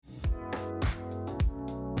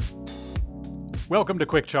Welcome to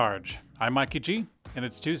Quick Charge. I'm Mikey G, and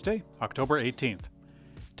it's Tuesday, October 18th.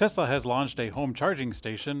 Tesla has launched a home charging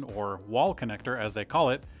station, or wall connector as they call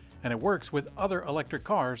it, and it works with other electric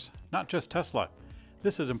cars, not just Tesla.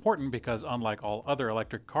 This is important because unlike all other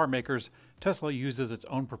electric car makers, Tesla uses its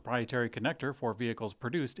own proprietary connector for vehicles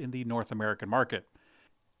produced in the North American market.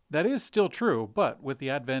 That is still true, but with the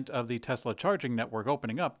advent of the Tesla charging network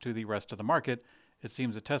opening up to the rest of the market, it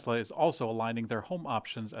seems that Tesla is also aligning their home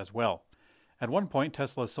options as well. At one point,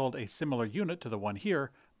 Tesla sold a similar unit to the one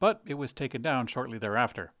here, but it was taken down shortly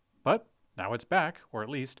thereafter. But now it's back, or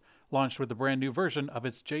at least launched with the brand new version of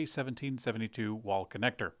its J1772 wall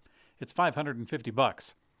connector. It's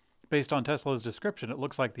 $550. Based on Tesla's description, it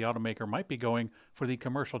looks like the automaker might be going for the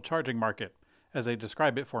commercial charging market, as they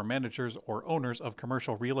describe it for managers or owners of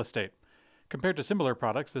commercial real estate. Compared to similar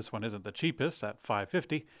products, this one isn't the cheapest at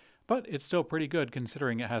 $550, but it's still pretty good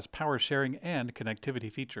considering it has power sharing and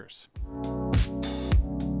connectivity features.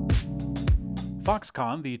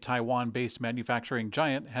 Foxconn, the Taiwan-based manufacturing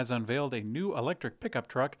giant, has unveiled a new electric pickup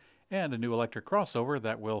truck and a new electric crossover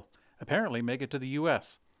that will apparently make it to the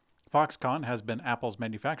U.S. Foxconn has been Apple's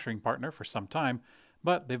manufacturing partner for some time,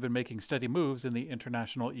 but they've been making steady moves in the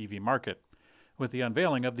international EV market. With the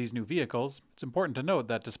unveiling of these new vehicles, it's important to note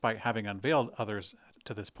that despite having unveiled others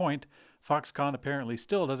to this point, Foxconn apparently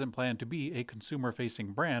still doesn't plan to be a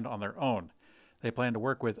consumer-facing brand on their own. They plan to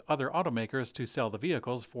work with other automakers to sell the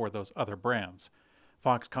vehicles for those other brands.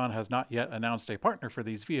 Foxconn has not yet announced a partner for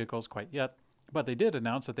these vehicles quite yet, but they did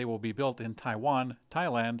announce that they will be built in Taiwan,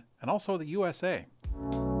 Thailand, and also the USA.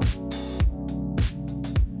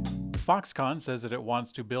 Foxconn says that it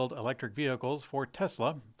wants to build electric vehicles for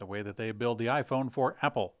Tesla, the way that they build the iPhone for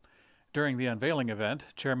Apple. During the unveiling event,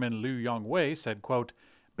 Chairman Liu Yongwei said, quote,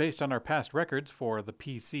 "Based on our past records for the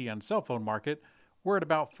PC and cell phone market, we're at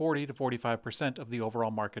about 40 to 45% of the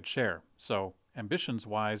overall market share. So,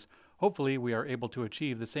 ambitions-wise, hopefully we are able to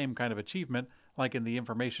achieve the same kind of achievement like in the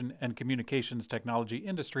information and communications technology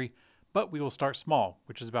industry, but we will start small,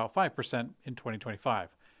 which is about 5% in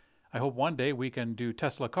 2025. I hope one day we can do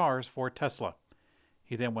Tesla cars for Tesla."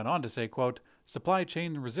 He then went on to say, quote, "Supply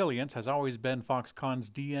chain resilience has always been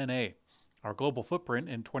Foxconn's DNA. Our global footprint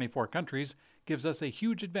in 24 countries gives us a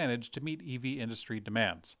huge advantage to meet EV industry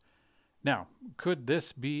demands." Now, could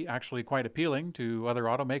this be actually quite appealing to other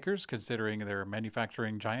automakers considering their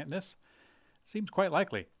manufacturing giantness? Seems quite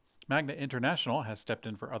likely. Magna International has stepped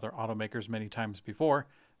in for other automakers many times before,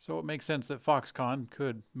 so it makes sense that Foxconn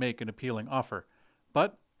could make an appealing offer.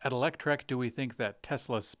 But at Electrek, do we think that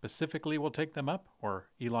Tesla specifically will take them up,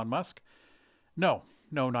 or Elon Musk? No,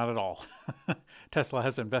 not at all. Tesla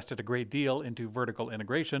has invested a great deal into vertical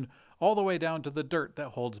integration, all the way down to the dirt that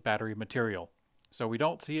holds battery material. So we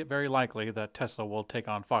don't see it very likely that Tesla will take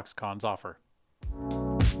on Foxconn's offer.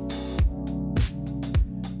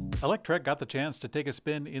 Electrek got the chance to take a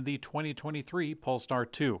spin in the 2023 Polestar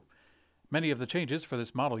 2. Many of the changes for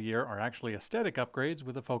this model year are actually aesthetic upgrades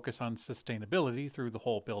with a focus on sustainability through the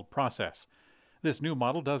whole build process. This new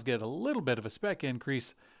model does get a little bit of a spec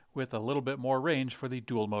increase with a little bit more range for the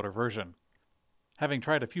dual motor version. Having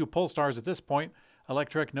tried a few Polestars at this point,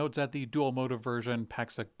 Electrek notes that the dual motor version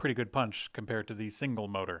packs a pretty good punch compared to the single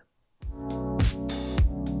motor.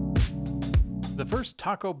 The first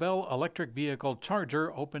Taco Bell electric vehicle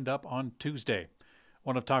charger opened up on Tuesday.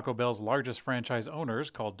 One of Taco Bell's largest franchise owners,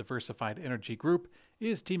 called Diversified Energy Group,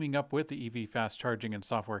 is teaming up with the EV fast charging and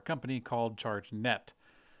software company called ChargeNet.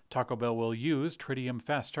 Taco Bell will use Tritium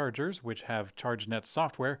fast chargers, which have ChargeNet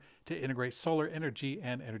software to integrate solar energy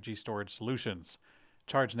and energy storage solutions.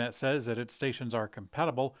 ChargeNet says that its stations are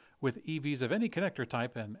compatible with EVs of any connector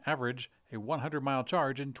type and average a 100-mile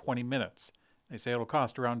charge in 20 minutes. They say it'll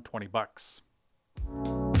cost around $20.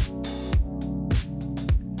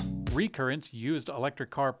 Recurrent's used electric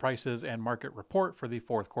car prices and market report for the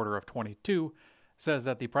fourth quarter of 22 says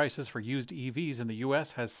that the prices for used EVs in the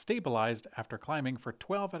U.S. has stabilized after climbing for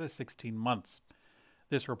 12 out of 16 months.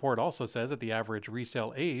 This report also says that the average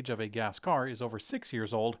resale age of a gas car is over 6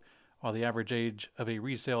 years old, while the average age of a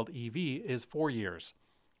resale EV is 4 years.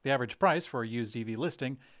 The average price for a used EV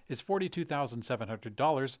listing is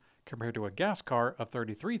 $42,700 compared to a gas car of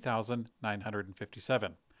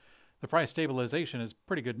 $33,957. The price stabilization is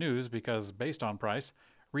pretty good news because, based on price,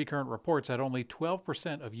 Recurrent reports that only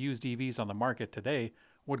 12% of used EVs on the market today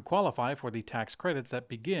would qualify for the tax credits that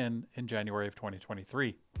begin in January of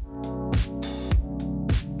 2023.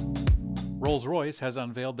 Rolls-Royce has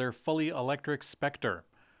unveiled their fully electric Spectre.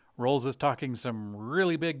 Rolls is talking some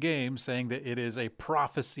really big game, saying that it is a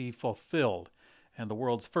prophecy fulfilled and the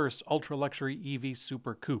world's first ultra-luxury EV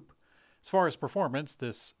super coupe. As far as performance,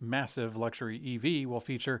 this massive luxury EV will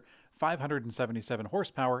feature 577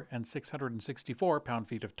 horsepower and 664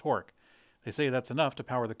 pound-feet of torque. They say that's enough to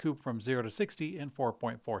power the coupe from 0 to 60 in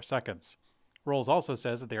 4.4 seconds. Rolls also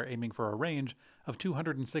says that they are aiming for a range of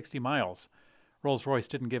 260 miles. Rolls-Royce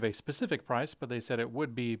didn't give a specific price, but they said it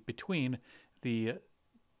would be between the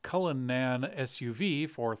Cullinan SUV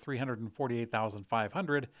for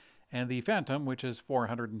 $348,500 and the Phantom, which is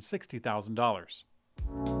 $460,000.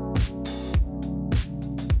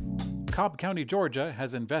 Cobb County, Georgia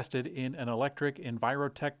has invested in an electric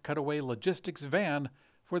Envirotech cutaway logistics van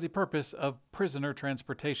for the purpose of prisoner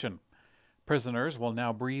transportation. Prisoners will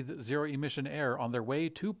now breathe zero-emission air on their way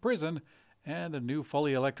to prison, and a new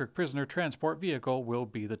fully electric prisoner transport vehicle will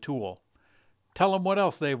be the tool. Tell them what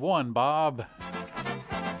else they've won, Bob.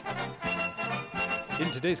 In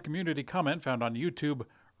today's community comment found on YouTube,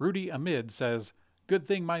 Rudy Amid says, "Good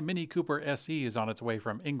thing my Mini Cooper SE is on its way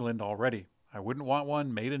from England already. I wouldn't want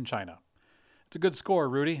one made in China." It's a good score,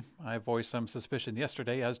 Rudy. I voiced some suspicion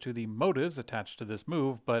yesterday as to the motives attached to this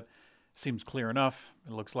move, but seems clear enough.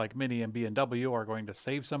 It looks like Mini and B&W are going to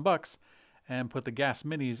save some bucks and put the gas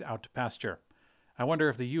Minis out to pasture. I wonder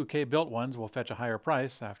if the UK-built ones will fetch a higher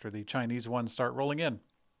price after the Chinese ones start rolling in.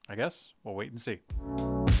 I guess we'll wait and see.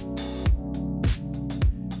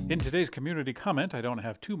 In today's community comment, I don't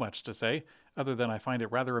have too much to say, other than I find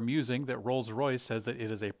it rather amusing that Rolls-Royce says that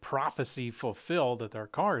it is a prophecy fulfilled that their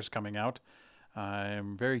car is coming out.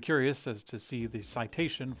 I'm very curious as to see the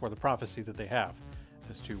citation for the prophecy that they have,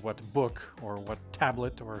 as to what book or what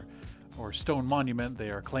tablet or stone monument they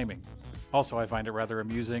are claiming. Also, I find it rather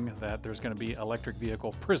amusing that there's going to be electric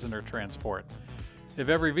vehicle prisoner transport. If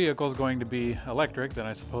every vehicle is going to be electric, then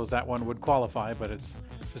I suppose that one would qualify, but it's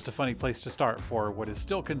just a funny place to start for what is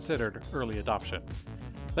still considered early adoption.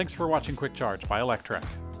 Thanks for watching Quick Charge by Electrek.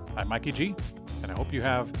 I'm Mikey G, and I hope you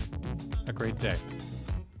have a great day.